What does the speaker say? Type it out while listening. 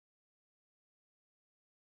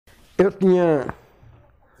Eu tinha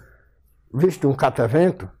visto um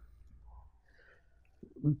catavento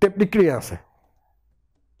no tempo de criança,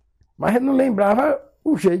 mas eu não lembrava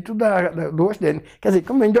o jeito do rosto dele. Quer dizer,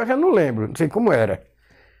 como ainda eu já não lembro, não sei como era.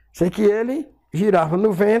 Sei que ele girava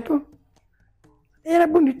no vento e era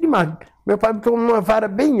bonito demais. Meu pai botou uma vara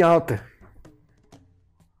bem alta.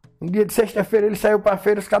 Um dia de sexta-feira ele saiu para a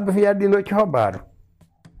feira, os cabos vieram de noite e roubaram.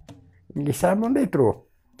 Ninguém sabe onde entrou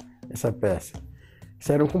essa peça.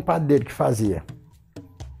 Isso era um compadre dele que fazia.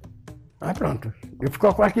 Aí pronto. Eu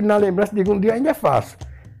fico com aquilo na lembrança, digo, um dia ainda faço.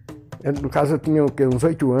 No caso eu tinha o quê? Uns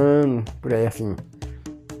 8 anos, por aí assim.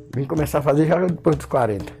 Vim começar a fazer já depois dos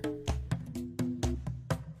 40.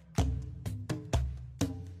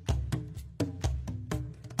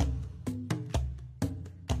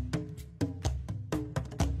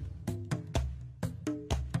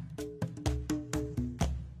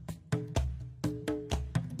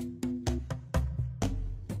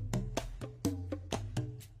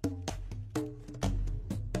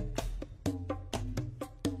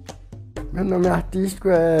 Meu nome artístico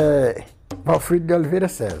é Valfrido de Oliveira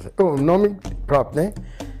César. O nome próprio, né?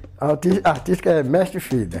 Artístico é Mestre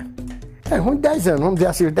Fida. É ruim de 10 anos, vamos dizer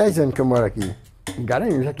assim, os 10 anos que eu moro aqui. Em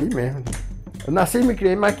Garanhuns, aqui mesmo. Eu nasci e me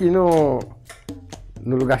criei aqui no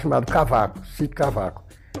lugar chamado Cavaco, Sítio Cavaco,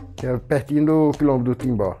 que é pertinho do quilombo do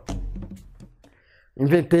Timbó.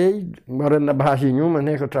 Inventei, morando na barragem Nenhuma,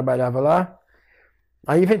 né, que eu trabalhava lá.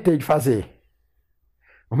 Aí inventei de fazer.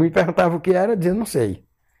 Me perguntava o que era, eu dizia, não sei.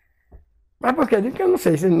 Mas por que? Eu digo que eu não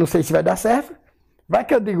sei se vai dar certo. Vai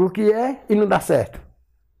que eu digo o que é e não dá certo.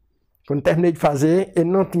 Quando terminei de fazer, ele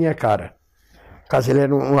não tinha cara. No caso, ele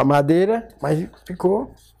era uma madeira, mas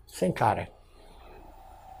ficou sem cara.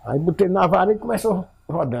 Aí botei na vara e começou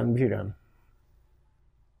rodando, girando.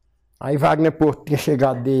 Aí Wagner Porto tinha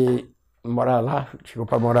chegado de morar lá, chegou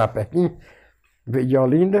para morar pertinho, veio de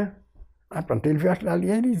Olinda. Aí pronto, ele viu aquilo ali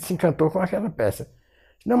e ele se encantou com aquela peça.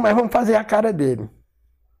 Não, mas vamos fazer a cara dele.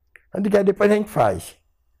 Eu digo, aí depois a gente faz.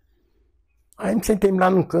 Aí me sentei lá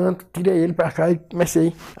num canto, tirei ele pra cá e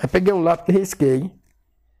comecei. Aí peguei um lápis e risquei.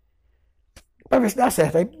 Pra ver se dá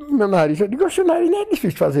certo. Aí meu nariz, eu digo, o seu nariz não é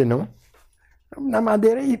difícil de fazer não. Na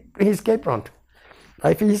madeira e risquei, pronto.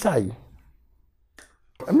 Aí fiz isso aí.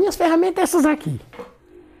 As minhas ferramentas são essas aqui.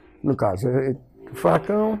 No caso, o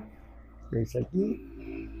facão, esse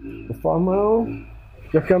aqui, o formão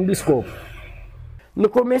e a cama de escopo. No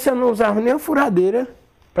começo eu não usava nem a furadeira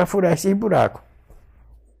para furar esse buraco.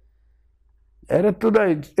 Era tudo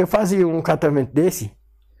aí. Eu fazia um catavento desse,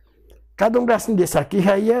 cada um bracinho desse aqui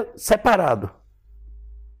já ia separado.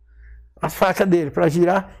 As facas dele para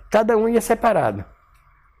girar, cada um ia separado.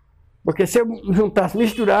 Porque se eu juntasse,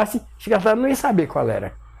 misturasse, chegasse lá, não ia saber qual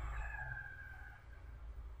era.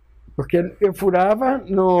 Porque eu furava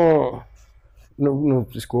no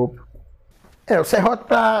escopo. O serrote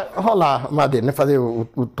para rolar a madeira, né? Fazer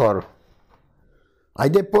o toro. Aí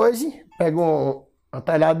depois pego uma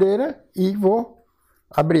talhadeira e vou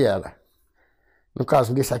abrir ela. No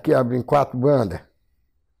caso desse aqui, eu abro em 4 bandas.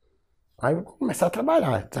 Aí vou começar a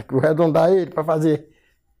trabalhar. Vou arredondar ele para fazer.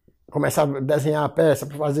 Começar a desenhar a peça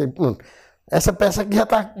para fazer. Essa peça aqui já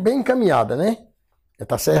está bem encaminhada, né? Já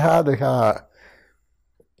está serrada, já.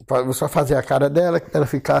 Vou só fazer a cara dela para ela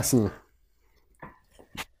ficar assim.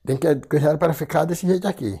 Tem que coisar para ficar desse jeito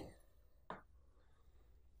aqui.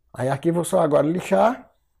 Aí aqui vou só agora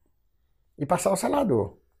lixar e passar o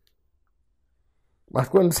selador. Mas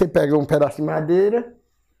quando você pega um pedaço de madeira,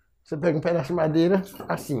 você pega um pedaço de madeira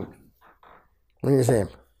assim. Um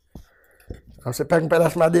exemplo. Então você pega um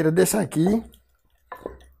pedaço de madeira desse aqui,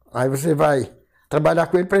 aí você vai trabalhar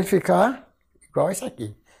com ele para ele ficar igual esse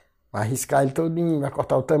aqui. Vai riscar ele todinho, vai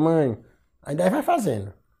cortar o tamanho. Aí daí vai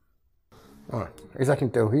fazendo. Ó, esse aqui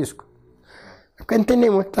não tem o risco. Porque não tem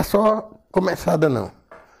nenhuma que tá só começada não.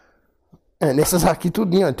 Nessas aqui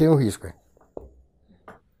tudinho ó, tem o risco.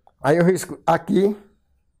 Aí eu risco aqui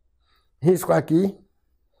e risco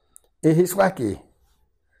aqui.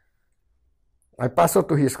 Aí passa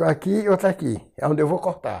outro risco aqui e outro aqui. É onde eu vou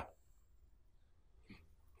cortar.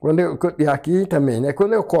 E aqui também, né?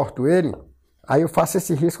 Quando eu corto ele, aí eu faço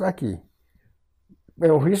esse risco aqui.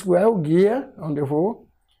 O risco é o guia onde eu vou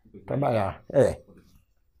trabalhar.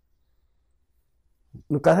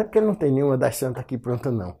 No caso é porque não tem nenhuma das santas aqui pronta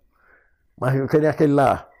não. Mas eu queria aquele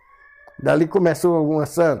lá. Dali começou alguma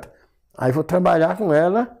santa. Aí vou trabalhar com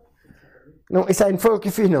ela. Não, isso aí não foi eu que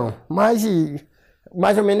fiz não. Mas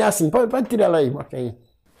mais ou menos é assim. Pode tirar ela aí, bota aí.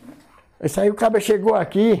 Isso aí o cara chegou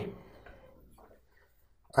aqui.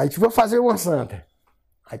 Aí disse, vou fazer uma santa.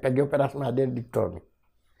 Aí peguei um pedaço de madeira de todo.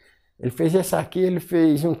 Ele fez essa aqui, ele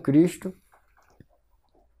fez um Cristo.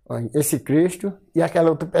 esse Cristo e aquela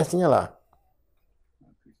outra pecinha lá.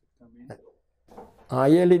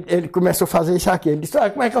 Aí ele começou a fazer isso aqui. Ele disse, olha,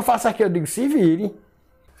 como é que eu faço aqui? Eu digo, se vire.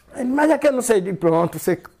 Ele, mas é que eu não sei. De pronto,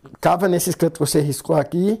 você cava nesses cantos que você riscou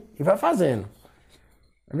aqui e vai fazendo.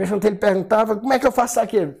 Às vezes quando ele perguntava, como é que eu faço isso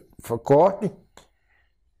aqui? Ele falou, corte.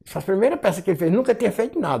 Essa foi a primeira peça que ele fez. Nunca tinha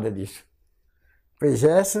feito nada disso. Fez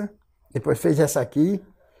essa, depois fez essa aqui.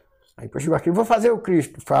 Aí depois chegou aqui, vou fazer o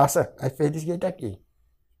Cristo. Faça. Aí fez desse jeito aqui.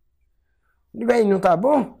 Eu digo, aí, não tá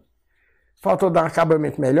bom? Faltou dar um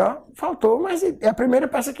acabamento melhor? Faltou, mas é a primeira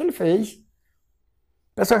peça que ele fez.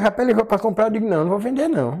 O pessoal já ligou para comprar, eu digo, não vou vender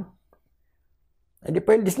não. Aí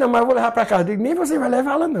depois ele disse, não, mas eu vou levar para casa. Eu digo, nem você vai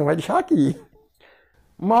levar ela não, vai deixar aqui.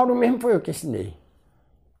 O Mauro mesmo foi eu que ensinei.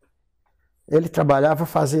 Ele trabalhava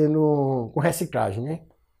fazendo com reciclagem, né?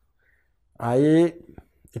 Aí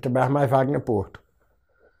ele trabalhava mais vaga no Porto.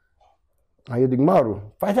 Aí eu digo,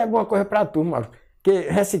 Mauro, faz alguma coisa para tu, Mauro. Porque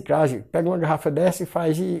reciclagem, pega uma garrafa dessa e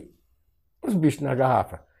faz os bichos na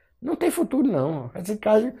garrafa. Não tem futuro não.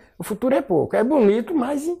 Reciclagem, o futuro é pouco. É bonito,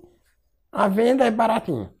 mas a venda é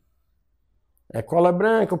baratinho. É cola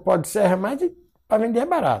branca, o pó de serra, mas para vender é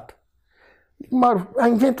barato. Mauro,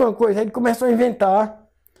 aí inventou uma coisa, aí ele começou a inventar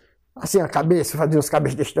assim a cabeça, fazia uns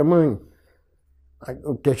cabeças desse tamanho.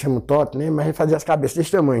 O que chama tote, né? Mas ele fazia as cabeças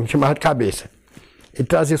desse tamanho, chamava de cabeça. Ele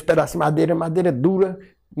trazia os pedaços de madeira dura,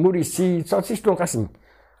 murici, só esses troncos assim.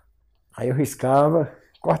 Aí eu riscava,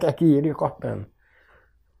 corta aqui, ele ia cortando.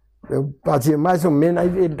 Eu fazia mais ou menos, aí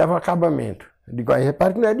ele dava um acabamento. Eu digo, aí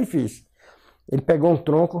repara que não é difícil. Ele pegou um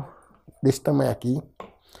tronco desse tamanho aqui,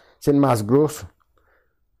 sendo mais grosso,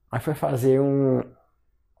 aí foi fazer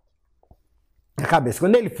a cabeça.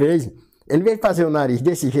 Quando ele fez, ele veio fazer o nariz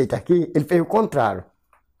desse jeito aqui, ele fez o contrário.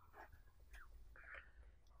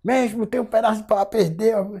 Mesmo, tem um pedaço de pau a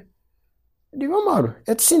perder. Eu digo, ô Mauro,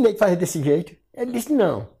 eu te ensinei a fazer desse jeito. Ele disse,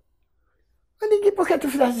 não. Eu digo, e por que tu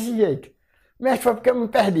fizesse desse jeito? Mestre, foi porque eu me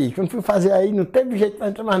perdi. Quando fui fazer aí, não teve jeito para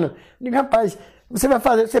entrar mais não. Eu digo, rapaz, você vai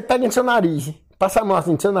fazer, você pega no seu nariz, passa a mão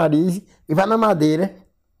assim no seu nariz e vai na madeira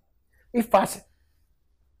e faça.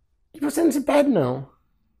 E você não se perde, não.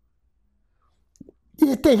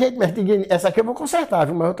 E tem jeito, mestre, essa aqui eu vou consertar,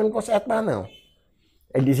 viu? Mas outra eu não conserto mais, não.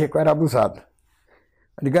 Ele dizia que eu era abusado.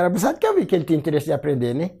 Eu digo, era abusado que eu vi que ele tinha interesse de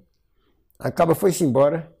aprender, né? Acaba foi-se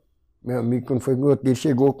embora. Meu amigo, quando foi no outro dia,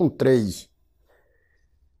 chegou com 3.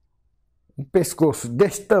 Um pescoço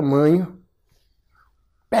desse tamanho.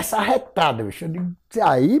 Peça arretada, bicho. Eu digo,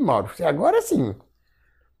 aí, Mauro, você agora sim.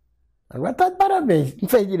 Agora tá de parabéns. Não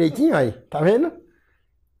fez direitinho aí, tá vendo?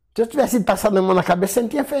 Se eu tivesse passado a mão na cabeça, você não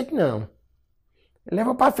tinha feito, não. Ele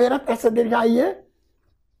levou pra feira, a peça dele já ia,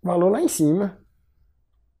 valor lá em cima.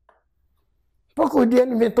 Poucos dias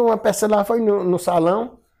ele inventou uma peça lá, foi no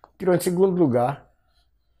salão, tirou em segundo lugar.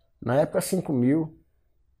 Na época, 5.000.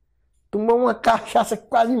 Tomou uma cachaça que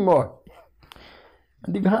quase morre.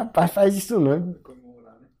 Eu digo, rapaz, faz isso não.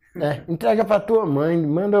 Entrega pra tua mãe,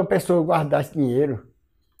 manda uma pessoa guardar esse dinheiro.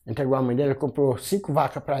 Entregou a mãe dele, comprou 5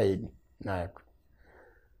 vacas pra ele, na época.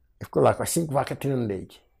 Ele ficou lá com as 5 vacas tirando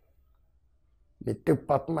leite. Meteu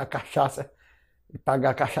pra tomar cachaça e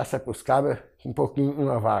pagar a cachaça pros cabras, um pouquinho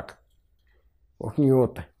uma vaca, um pouquinho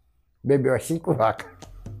outra. Bebeu as 5 vacas.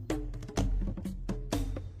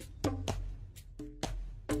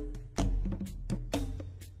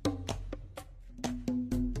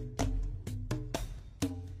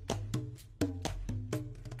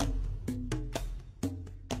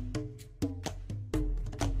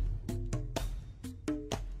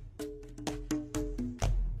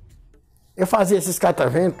 Eu fazia esses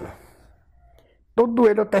cataventos, todo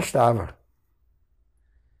ele eu testava.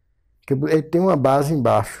 Ele tem uma base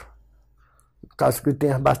embaixo. No caso que ele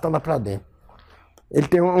tem as bases, estão lá para dentro. Ele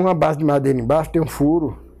tem uma base de madeira embaixo, tem um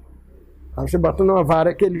furo. Aí você bota numa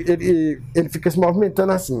vara que ele fica se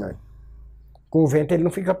movimentando assim, ó. Com o vento ele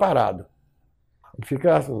não fica parado. Ele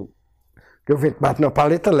fica assim. Porque o vento bate na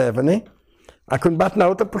paleta, leva, né? Aí quando bate na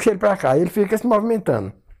outra, puxa ele para cá. Aí ele fica se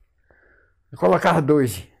movimentando. Eu colocava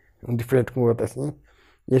 2. Um de frente com o outro assim,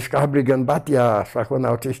 e eles ficavam brigando, batia, só que quando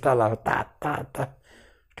a outra instalava, tá.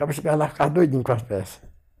 Ficava chegando lá, ficava doidinho com as peças.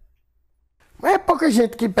 Mas é pouca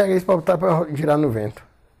gente que pega isso para botar para girar no vento.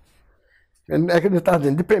 É que eu estava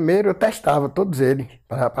dizendo, de primeiro eu testava todos eles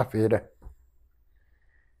para a feira.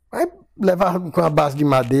 Aí levava com a base de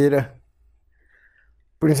madeira,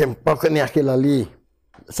 por exemplo, nem aquele ali,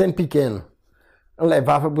 sendo pequeno, eu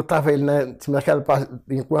levava, botava ele em cima daquela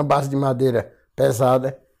com uma base de madeira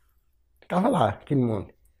pesada. Ficava lá, aquele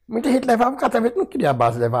monte. Muita gente levava o catavento, não queria a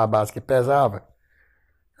base, levar a base que pesava.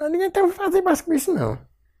 Aí ninguém teve que fazer mais com isso, não.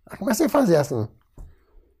 Aí comecei a fazer assim.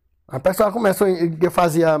 A pessoa começou, eu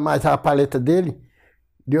fazia mais a paleta dele,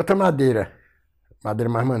 de outra madeira. Madeira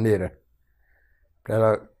mais maneira. Pra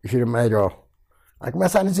ela girar melhor. Aí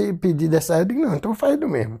começaram a se pedir dessa aí, eu digo, não, então vou fazer do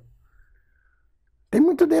mesmo. Tem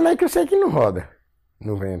muito dele aí que eu sei que não roda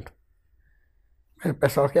no vento. Mas o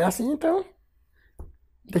pessoal quer assim, então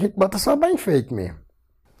a gente bota só bem feito mesmo.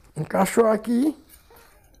 Encaixou aqui.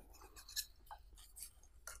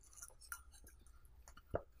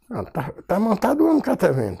 Ó, tá montado o Homem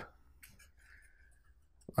Catavento.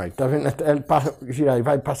 Aí, tá vendo? Ele girar e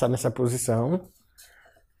vai passar nessa posição.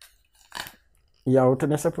 E a outra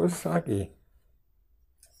nessa posição aqui.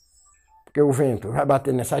 Porque o vento vai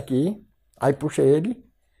bater nessa aqui. Aí puxa ele.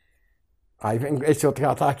 Aí vem esse outro que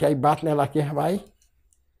ela tá aqui, aí bate nela aqui, vai.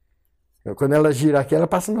 Quando ela gira aqui, ela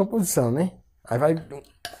passa numa posição, né? Aí vai.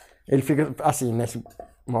 Ele fica assim, nesse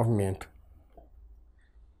movimento.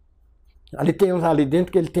 Ali tem uns ali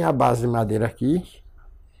dentro que ele tem a base de madeira aqui.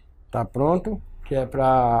 Tá pronto. Que é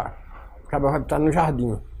pra. Acabar vai estar no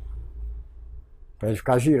jardim. Pra ele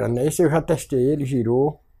ficar girando. Esse eu já testei, ele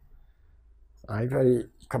girou. Aí vai.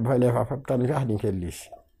 Vai levar pra estar no jardim, que ele disse.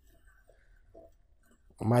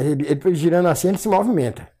 Mas ele girando assim, ele se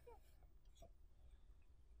movimenta.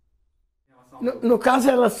 No caso,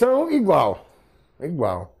 elas são igual.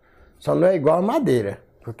 Igual. Só não é igual a madeira.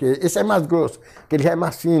 Porque esse é mais grosso, aquele já é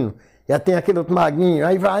mais fino. Já tem aquele outro maguinho.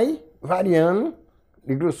 Aí vai variando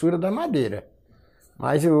de grossura da madeira.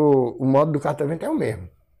 Mas o modo do catavento é o mesmo.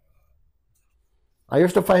 Aí eu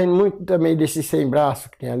estou fazendo muito também desses sem braço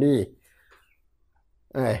que tem ali.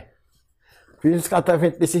 Fiz uns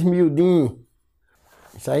cataventos desses miudinhos.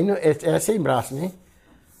 Isso aí é sem braço, né?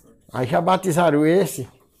 Aí já batizaram esse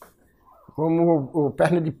como o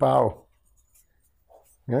perna de pau.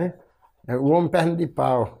 Né? É o homem perna de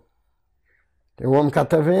pau. Tem o homem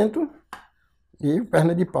catavento e o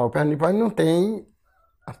perna de pau. O perna de pau não tem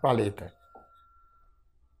as paletas.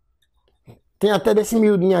 Tem até desse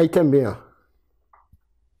miudinho aí também, ó.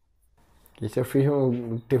 Esse eu fiz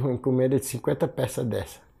teve uma encomenda de 50 peças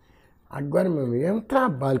dessa. Agora, meu amigo, é um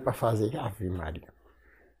trabalho para fazer. Ave Maria.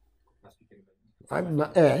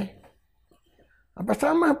 A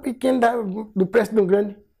pessoa mais pequena do preço do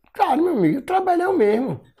grande. Claro, meu amigo, o trabalho é o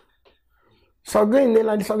mesmo. Só ganho nele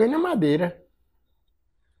ali, só ganho na madeira.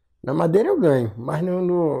 Na madeira eu ganho, mas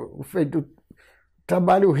o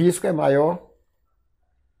trabalho, o risco é maior.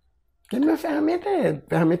 Porque minha ferramenta é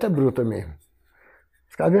ferramenta bruta mesmo.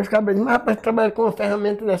 Os caras dizem, mas rapaz, trabalha com uma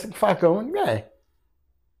ferramenta dessa com facão.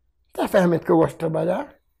 Tem a ferramenta que eu gosto de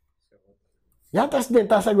trabalhar. Já está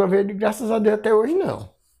acidentado essa governo, graças a Deus até hoje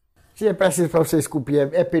não. Se é preciso para você esculpir,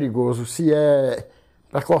 é perigoso. Se é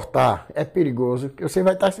para cortar, é perigoso. Porque você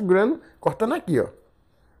vai estar segurando, cortando aqui, ó.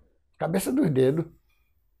 Cabeça dos dedos.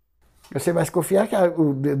 Você vai desconfiar que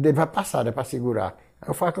o dedo vai passar, é para segurar. Aí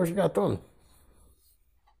o facão fica todo.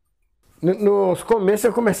 Nos começos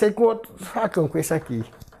eu comecei com outro facão, com esse aqui.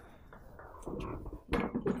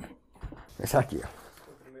 Esse aqui, ó.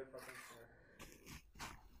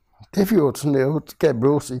 Teve outros, né? Outro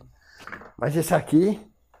quebrou-se. Mas esse aqui,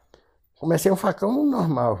 comecei um facão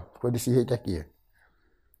normal, ficou desse jeito aqui.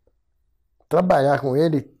 Trabalhar com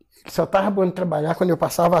ele só tava bom de trabalhar quando eu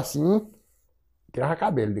passava assim, tirava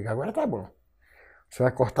cabelo. Digo, agora tá bom. Você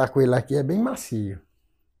vai cortar com ele aqui, é bem macio.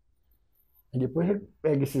 E depois eu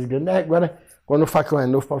pego esses grandes. Agora, quando o facão é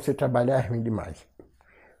novo para você trabalhar, é ruim demais.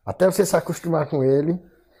 Até você se acostumar com ele,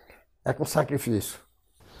 é com sacrifício.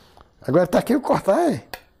 Agora tá aqui o cortar,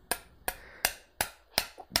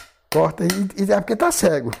 corta e é porque tá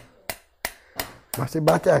cego. Mas você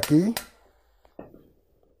bate aqui,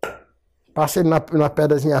 passa ele na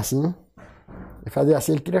pedazinha assim, e fazer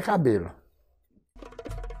assim, ele tira cabelo.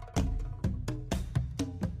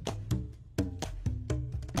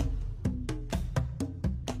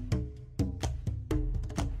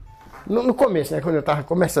 No começo, né, quando eu tava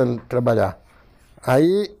começando a trabalhar,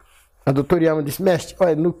 aí a doutora Yama disse, mestre,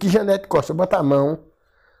 olha, no que Janete Costa bota a mão,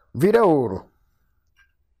 vira ouro.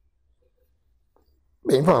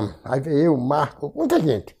 Bem, vamos. Aí veio eu, Marco, muita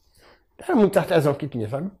gente. Era muito artesão que tinha,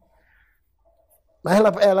 sabe? Mas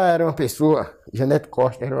ela era uma pessoa, Janete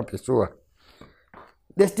Costa era uma pessoa,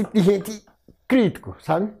 desse tipo de gente crítico,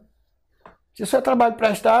 sabe? Se o seu trabalho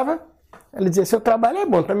prestava, ela dizia, seu trabalho é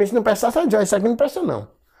bom, também se não prestar, sai de isso aqui não presta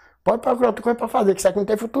não. Pode procurar outra coisa para fazer, que isso aqui não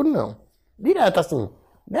tem futuro não. Direto assim.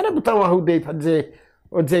 Não era botar um arrudeio para dizer,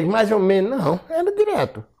 ou dizer mais ou menos, não, era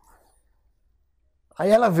direto.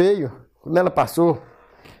 Aí ela veio, quando ela passou,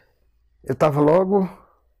 eu estava logo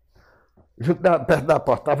perto da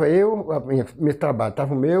porta, estava eu, meu trabalho,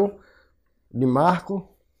 estava o meu, de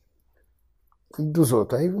Marco e dos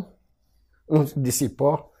outros. Aí um de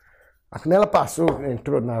cipó. Aí, quando ela passou,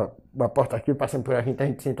 entrou na porta aqui, passando por aqui, a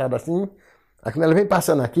gente sentado assim, Aí quando ela vem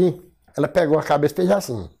passando aqui, ela pegou a cabeça e fez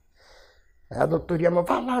assim. Aí a doutora ia,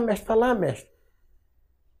 vai lá, mestre, vai lá, mestre.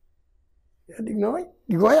 Eu digo, não,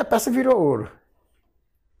 igual a peça virou ouro.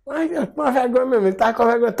 Mas com uma vergonha mesmo, ele tava com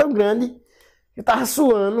uma vergonha tão grande, que tava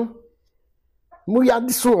suando, molhado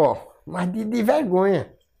de suor, mas de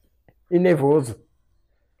vergonha e nervoso.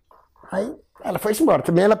 Aí ela foi-se embora.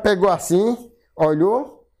 Também ela pegou assim,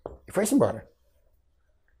 olhou e foi-se embora.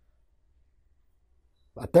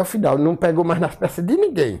 Até o final, não pegou mais nas peças de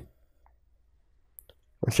ninguém.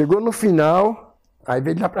 Chegou no final, aí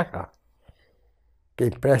veio de lá pra cá. Quem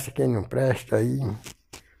presta, quem não presta, aí...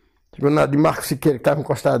 Chegou na de Marcos Siqueira, que estava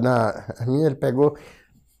encostado na minha, ele pegou.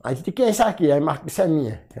 Aí disse, quem é isso aqui? Aí Marcos disse, é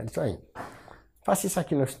minha. Ele disse, aí, faça isso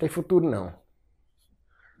aqui não, isso tem futuro não.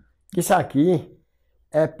 Isso aqui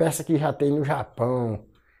é peça que já tem no Japão,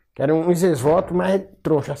 que eram uns ex-votos, mas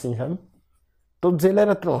troncho assim, sabe? Todos eles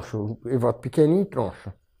eram troncho, ex-voto pequenininho e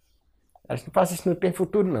troncho. Ele disse, não faça isso, não tem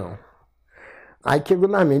futuro não. Aí chegou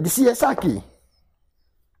na minha, disse, e essa aqui?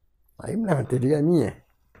 Aí me levantei, diga, é minha.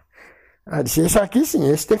 Aí disse, esse aqui sim,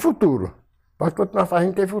 esse tem futuro. Pode continuar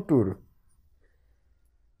fazendo, tem futuro.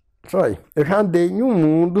 Só aí, eu já andei em um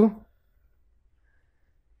mundo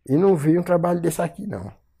e não vi um trabalho desse aqui,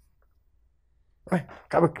 não. Ué,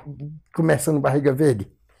 acaba começando barriga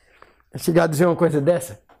verde. Chegar a dizer uma coisa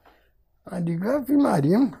dessa? Aí digo, Ave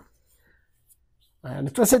Maria. Aí,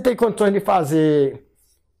 se você tem condições de fazer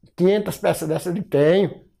 500 peças dessas, eu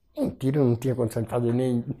tenho. Mentira, eu não tinha condição de fazer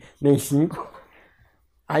nem 5.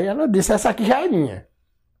 Aí ela disse, essa aqui já é minha.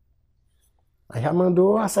 Aí já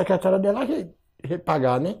mandou a secretária dela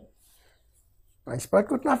repagar, né? Mas pode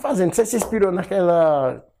continuar fazendo. Você se inspirou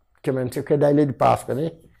naquela, que eu não sei o que, da Ilha de Páscoa,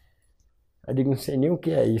 né? Eu digo, não sei nem o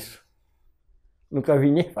que é isso. Nunca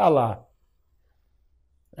vi nem falar.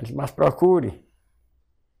 Ela disse, mas procure.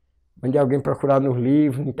 Mande alguém procurar nos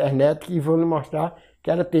livros, na internet, que vão lhe mostrar que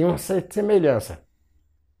ela tem uma semelhança.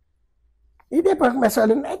 E depois começou a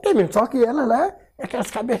ler, é tem mesmo, só que ela lá é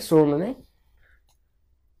aquelas cabeçonas, né?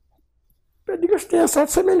 Eu digo, acho que tem uma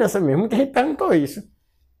certa semelhança mesmo. Muita gente perguntou isso.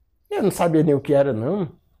 Eu não sabia nem o que era,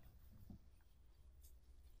 não.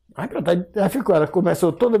 Aí pronto, aí ficou. Ela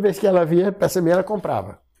começou, toda vez que ela via, peça minha, ela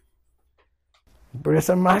comprava. Por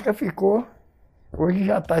essa marca ficou, hoje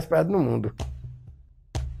já está espalhada no mundo.